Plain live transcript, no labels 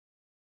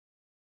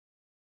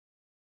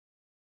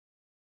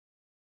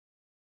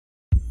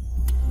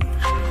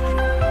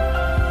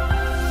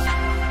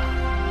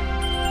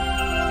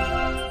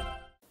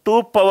2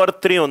 power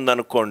 3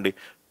 ఉందనుకోండి,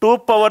 2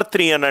 power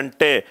 3 అని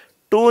అంటే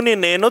 2ని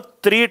నేను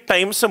 3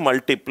 టైమ్స్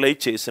మల్టిప్లై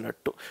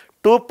చేసినట్టు.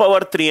 2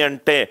 పవర్ 3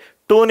 అంటే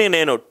 2ని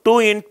నేను 2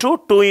 ఇంటూ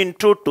 2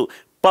 ఇంటూ 2.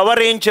 పవర్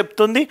ఏం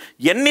చెప్తుంది?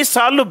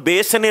 ఎన్నిసార్లు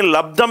బేస్ని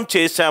లబ్ధం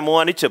చేశాము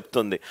అని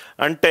చెప్తుంది.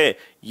 అంటే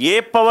ఏ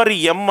పవర్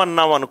ఎం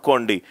అన్నాం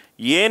అనుకోండి,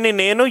 ఏని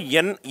నేను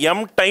ఎం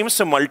టైమ్స్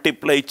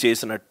మల్టిప్లై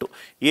చేసినట్టు.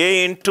 ఏ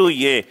into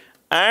A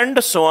and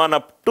so on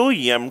up to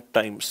M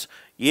times.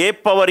 A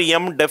power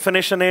M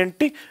definition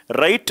ఏంటి?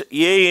 Right,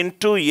 A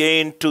into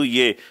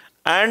A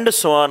and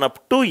so on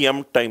up to M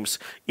times.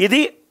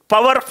 ఇది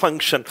పవర్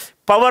ఫంక్షన్.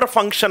 పవర్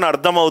ఫంక్షన్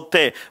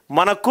అర్థమవుతే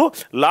మనకు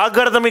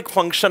logarithmic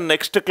function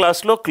next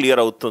క్లాస్లో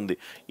clear అవుతుంది.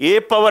 ఏ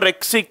power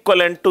X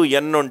equivalent to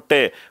ఎన్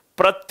ఉంటే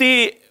ప్రతి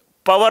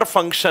power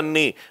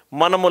ఫంక్షన్ని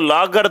మనము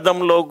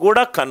లాగరిథంలో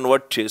కూడా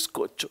కన్వర్ట్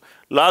చేసుకోవచ్చు.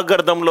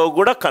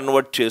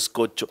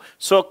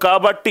 సో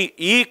కాబట్టి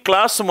ఈ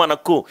క్లాస్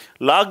మనకు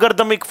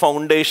లాగరిథమిక్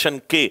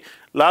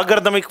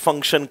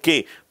ఫంక్షన్కి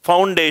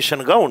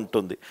ఫౌండేషన్గా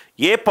ఉంటుంది.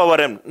 ఏ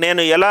పవర్ ఎం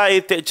నేను ఎలా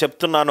అయితే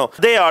చెప్తున్నానో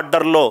అదే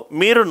ఆర్డర్లో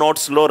మీరు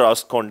నోట్స్లో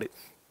రాసుకోండి.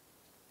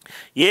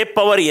 ఏ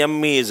power M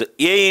is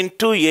a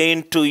into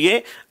A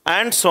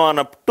and so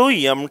on up to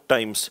M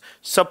times.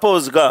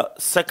 సపోజ్గా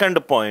second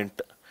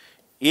point,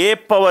 A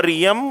power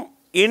M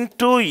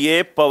into A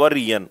power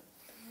N,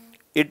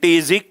 it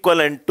is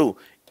equivalent to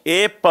A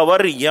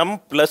power M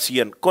plus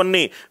ఎన్.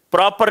 కొన్ని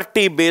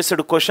property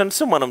based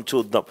questions మనం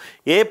చూద్దాం.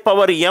 ఏ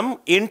power M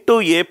into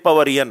A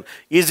power N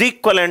is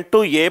equivalent to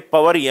A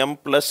power M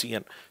plus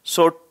N.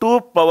 So 2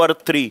 power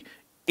 3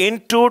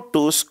 into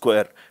 2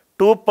 square.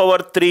 2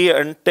 power 3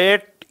 అంటే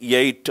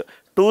 8,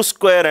 2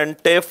 square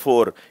అంటే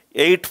 4,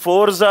 8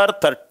 4s are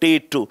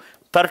 32.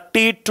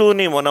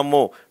 32ని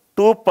మనము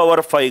 2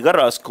 power 5గా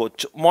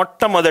రాసుకోవచ్చు.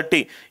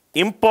 మొట్టమొదటి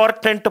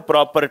important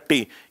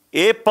property,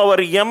 A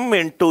power M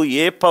into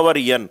A power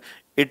N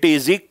it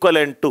is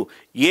equivalent to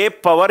A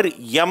power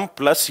M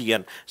plus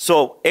N. So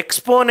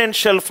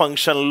exponential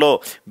ఫంక్షన్లో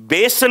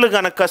బేసులు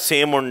గనక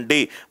same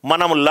ఉండి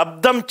మనం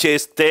లబ్ధం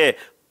చేస్తే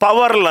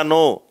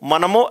పవర్లను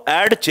మనము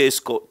యాడ్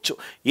చేసుకోవచ్చు.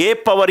 ఏ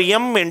power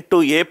M into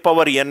A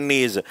power N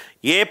is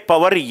a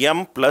power M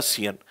plus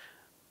ఎన్.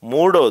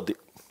 మూడోది,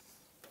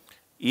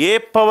 ఏ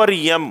power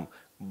M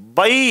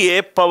by A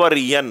power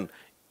N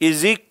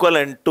is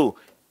equivalent to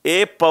A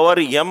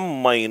power M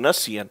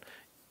minus N.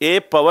 A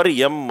power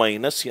M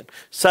minus N.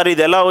 Sir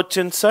ఇది ఎలా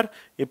వచ్చింది sir?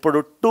 ఇప్పుడు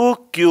 2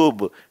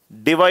 cube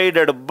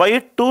divided by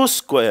 2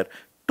 square.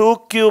 2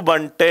 cube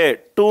అంటే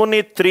 2ని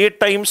 3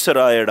 times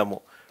రాయడము,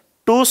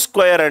 2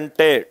 square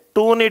అంటే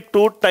 2ని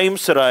 2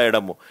 టైమ్స్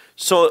రాయడము.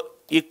 సో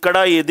ఇక్కడ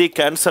ఇది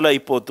క్యాన్సిల్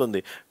అయిపోతుంది.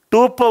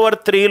 2 పవర్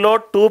 3లో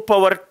 2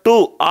 పవర్ 2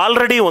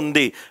 ఆల్రెడీ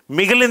ఉంది,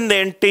 మిగిలింది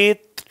ఏంటి?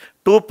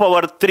 2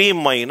 పవర్ 3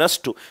 మైనస్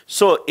 2.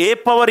 సో ఏ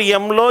పవర్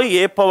ఎంలో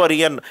ఏ పవర్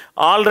ఎన్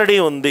ఆల్రెడీ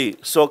ఉంది.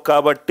 సో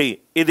కాబట్టి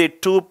ఇది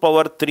 2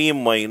 power 3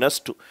 minus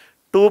 2.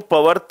 2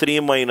 power 3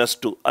 minus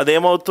 2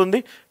 అదేమవుతుంది?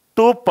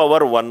 2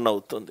 power 1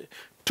 అవుతుంది.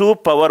 2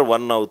 పవర్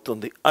 1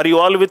 అవుతుంది. Are you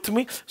all with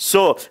me?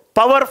 So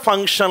power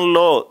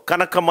ఫంక్షన్లో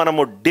కనుక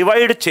మనము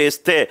డివైడ్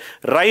చేస్తే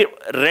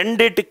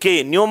రెండిటికి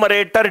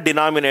న్యూమరేటర్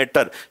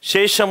డినామినేటర్,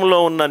 శేషంలో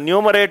ఉన్న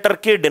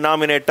న్యూమరేటర్కి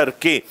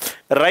డినామినేటర్కి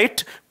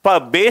రైట్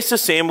బేస్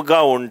సేమ్గా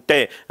ఉంటే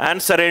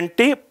ఆన్సర్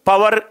ఏంటి?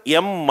 పవర్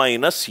ఎం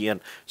మైనస్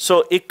ఎన్. సో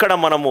ఇక్కడ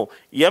మనము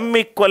ఎం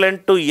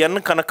ఈక్వలెంట్ టు ఎన్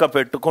కనుక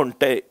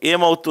పెట్టుకుంటే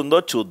ఏమవుతుందో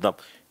చూద్దాం.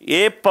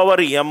 ఏ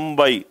power M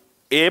by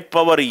A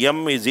power M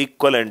is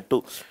equivalent to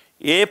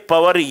A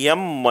power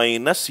M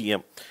minus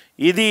ఎం.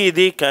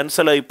 ఇది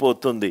క్యాన్సిల్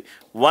అయిపోతుంది.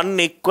 1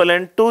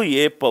 equivalent to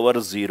A power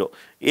 0.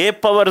 A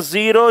power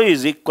 0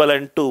 is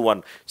equivalent to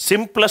 1.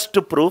 Simplest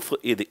proof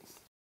ఇది.